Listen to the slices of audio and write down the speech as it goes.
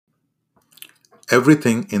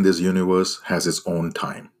Everything in this universe has its own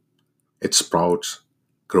time. It sprouts,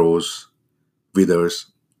 grows, withers,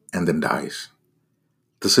 and then dies.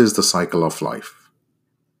 This is the cycle of life,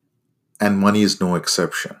 and money is no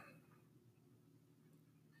exception.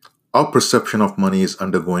 Our perception of money is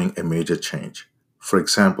undergoing a major change. For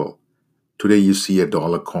example, today you see a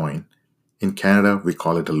dollar coin. In Canada, we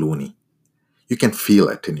call it a loonie. You can feel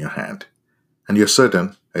it in your hand, and you're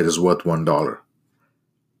certain it is worth $1.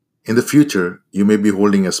 In the future, you may be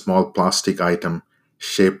holding a small plastic item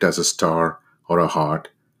shaped as a star or a heart,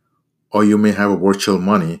 or you may have a virtual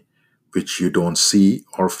money which you don't see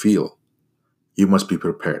or feel. You must be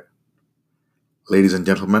prepared. Ladies and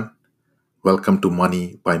gentlemen, welcome to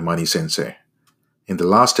Money by Money Sensei. In the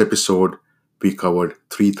last episode, we covered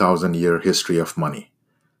 3,000-year history of money.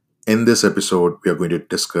 In this episode, we are going to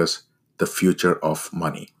discuss the future of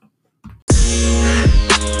money.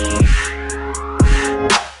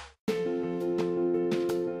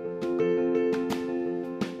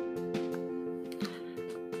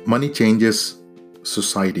 Money changes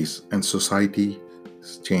societies, and society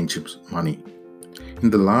changes money. In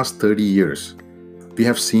the last 30 years, we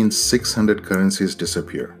have seen 600 currencies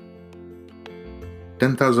disappear.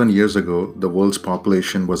 10,000 years ago, the world's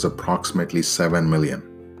population was approximately 7 million.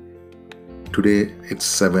 Today, it's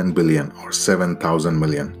 7 billion or 7,000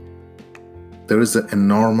 million. There is an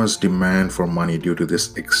enormous demand for money due to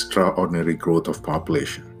this extraordinary growth of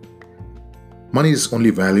population. Money is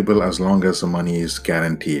only valuable as long as the money is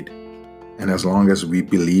guaranteed, and as long as we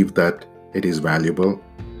believe that it is valuable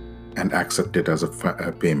and accept it as a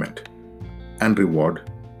payment and reward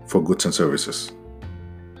for goods and services.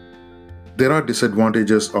 There are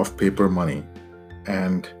disadvantages of paper money,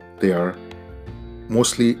 and they are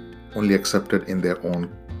mostly only accepted in their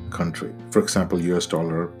own country. For example, US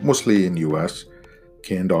dollar, mostly in US,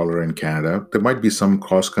 Canadian dollar in Canada. There might be some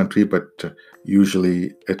cross-country, but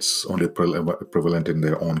usually it's only prevalent in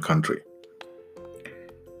their own country.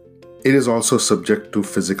 It is also subject to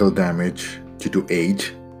physical damage due to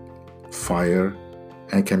age, fire,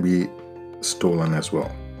 and can be stolen as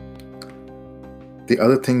well. The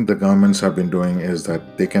other thing the governments have been doing is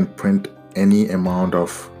that they can print any amount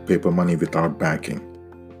of paper money without backing,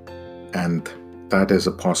 and that is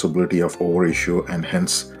a possibility of overissue and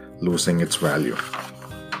hence losing its value.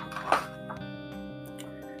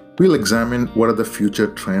 We'll examine what are the future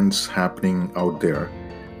trends happening out there.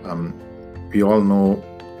 We all know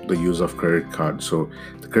the use of credit card. So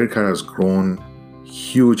the credit card has grown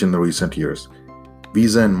huge in the recent years.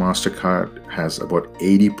 Visa and MasterCard has about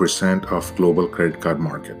 80% of global credit card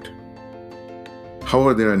market.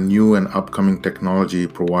 However, there are new and upcoming technology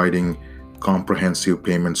providing comprehensive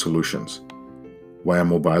payment solutions via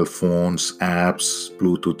mobile phones, apps,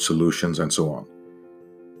 Bluetooth solutions, and so on.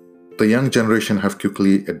 The young generation have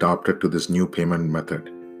quickly adopted to this new payment method.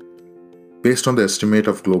 Based on the estimate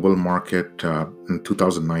of global market in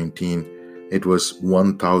 2019, it was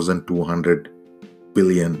 $1,200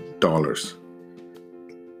 billion.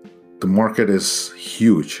 The market is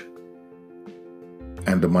huge,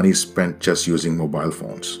 and the money is spent just using mobile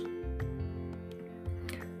phones.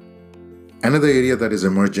 Another area that is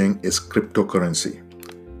emerging is cryptocurrency.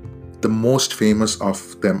 The most famous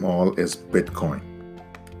of them all is Bitcoin.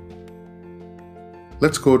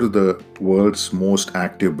 Let's go to the world's most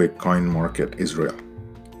active Bitcoin market, Israel.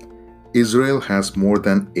 Israel has more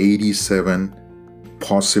than 87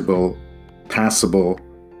 passable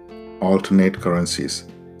alternate currencies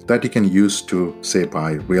that you can use to, say,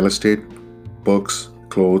 buy real estate, books,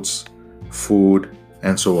 clothes, food,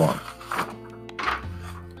 and so on.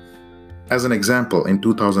 As an example, in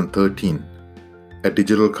 2013, a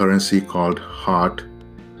digital currency called Heart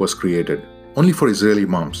was created only for Israeli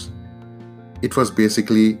moms. It was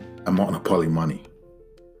basically a monopoly money.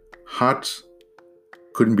 Hearts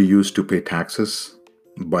couldn't be used to pay taxes,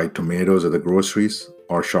 buy tomatoes at the groceries,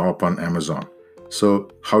 or shop on Amazon.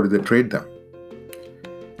 So how did they trade them?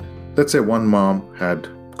 Let's say one mom had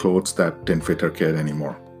clothes that didn't fit her kid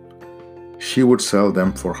anymore. She would sell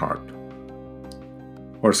them for heart.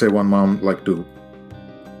 Or say one mom liked to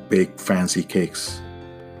bake fancy cakes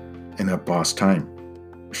in her pastime.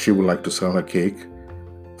 She would like to sell her cake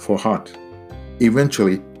for heart.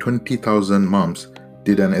 Eventually, 20,000 moms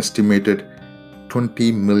did an estimated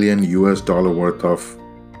 $20 million worth of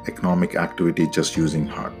economic activity just using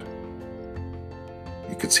heart.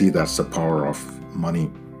 You can see that's the power of money.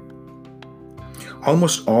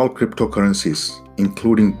 Almost all cryptocurrencies,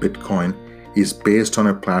 including Bitcoin, is based on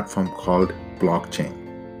a platform called blockchain.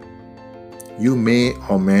 You may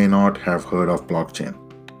or may not have heard of blockchain,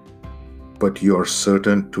 but you are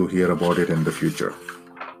certain to hear about it in the future.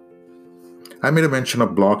 I made a mention of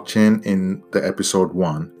blockchain in the episode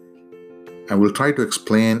 1, and we'll try to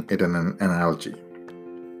explain it in an analogy.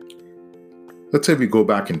 Let's say we go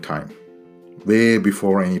back in time, way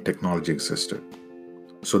before any technology existed.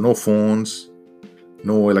 So no phones,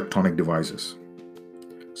 no electronic devices.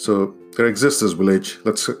 So there exists this village,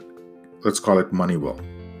 let's call it Moneywell.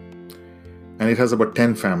 And it has about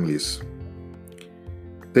 10 families.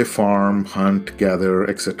 They farm, hunt, gather,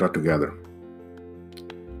 etc. together.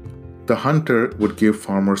 The hunter would give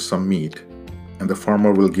farmer some meat, and the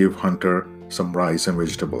farmer will give hunter some rice and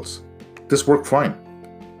vegetables. This worked fine.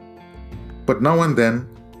 But now and then,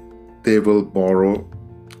 they will borrow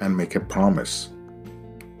and make a promise.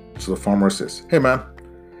 So the farmer says, "Hey man,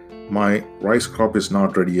 my rice crop is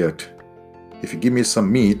not ready yet. If you give me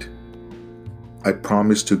some meat, I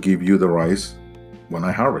promise to give you the rice when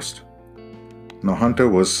I harvest." Now hunter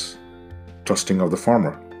was trusting of the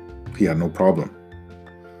farmer. He had no problem.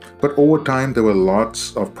 But over time, there were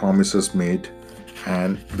lots of promises made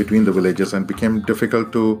and between the villages, and became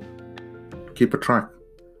difficult to keep a track.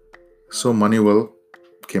 So Moneywell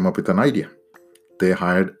came up with an idea. They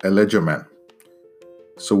hired a ledger man.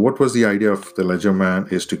 So what was the idea of the ledger man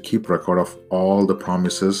is to keep record of all the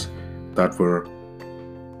promises that were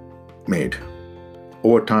made.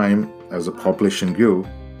 Over time, as the population grew,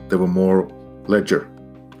 there were more ledger.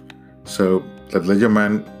 So the ledger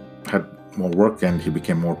man had more work and he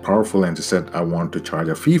became more powerful, and he said, "I want to charge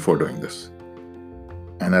a fee for doing this."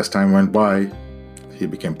 And as time went by, he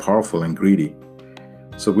became powerful and greedy.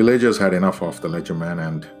 So villagers had enough of the ledger man,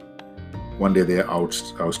 and one day they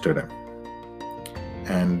ousted him.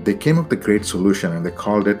 And they came up with a great solution, and they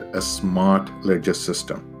called it a smart ledger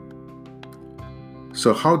system.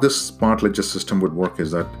 So how this smart ledger system would work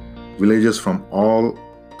is that villagers from all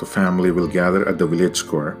the family will gather at the village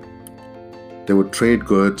square. They would trade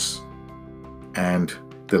goods, and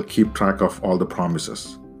they'll keep track of all the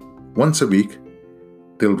promises. Once a week,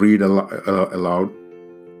 they'll read aloud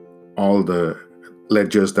all the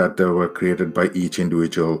ledgers that they were created by each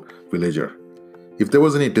individual villager. If there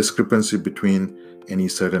was any discrepancy between any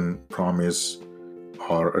certain promise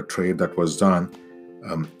or a trade that was done,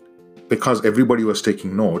 because everybody was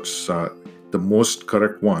taking notes, the most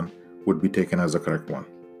correct one would be taken as the correct one.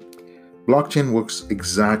 Blockchain works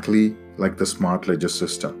exactly like the smart ledger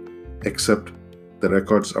system, except the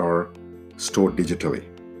records are stored digitally.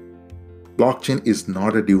 Blockchain is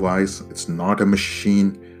not a device, it's not a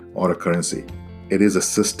machine or a currency. It is a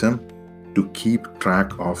system to keep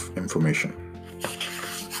track of information.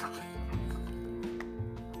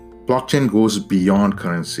 Blockchain goes beyond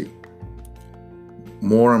currency.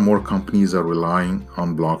 More and more companies are relying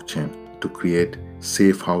on blockchain to create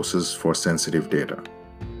safe houses for sensitive data.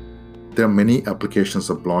 There are many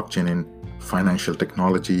applications of blockchain in financial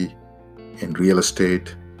technology, in real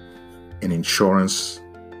estate, in insurance,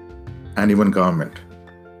 and even government.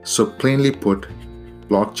 So plainly put,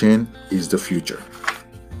 blockchain is the future.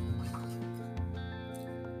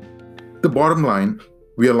 The bottom line,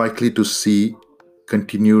 we are likely to see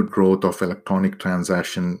continued growth of electronic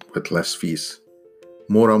transaction with less fees,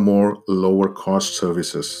 more and more lower cost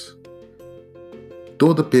services.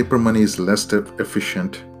 Though the paper money is less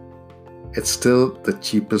efficient, it's still the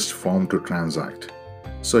cheapest form to transact.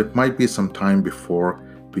 So it might be some time before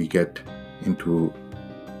we get into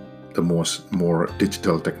the more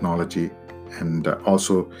digital technology, and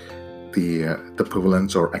also the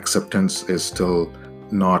prevalence or acceptance is still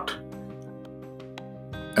not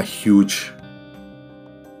a huge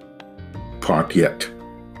part yet.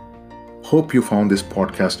 Hope you found this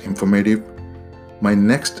podcast informative. My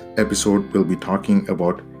next episode will be talking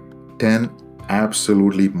about 10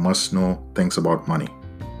 absolutely must-know things about money.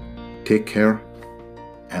 Take care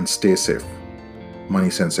and stay safe. Money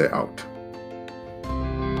Sensei out.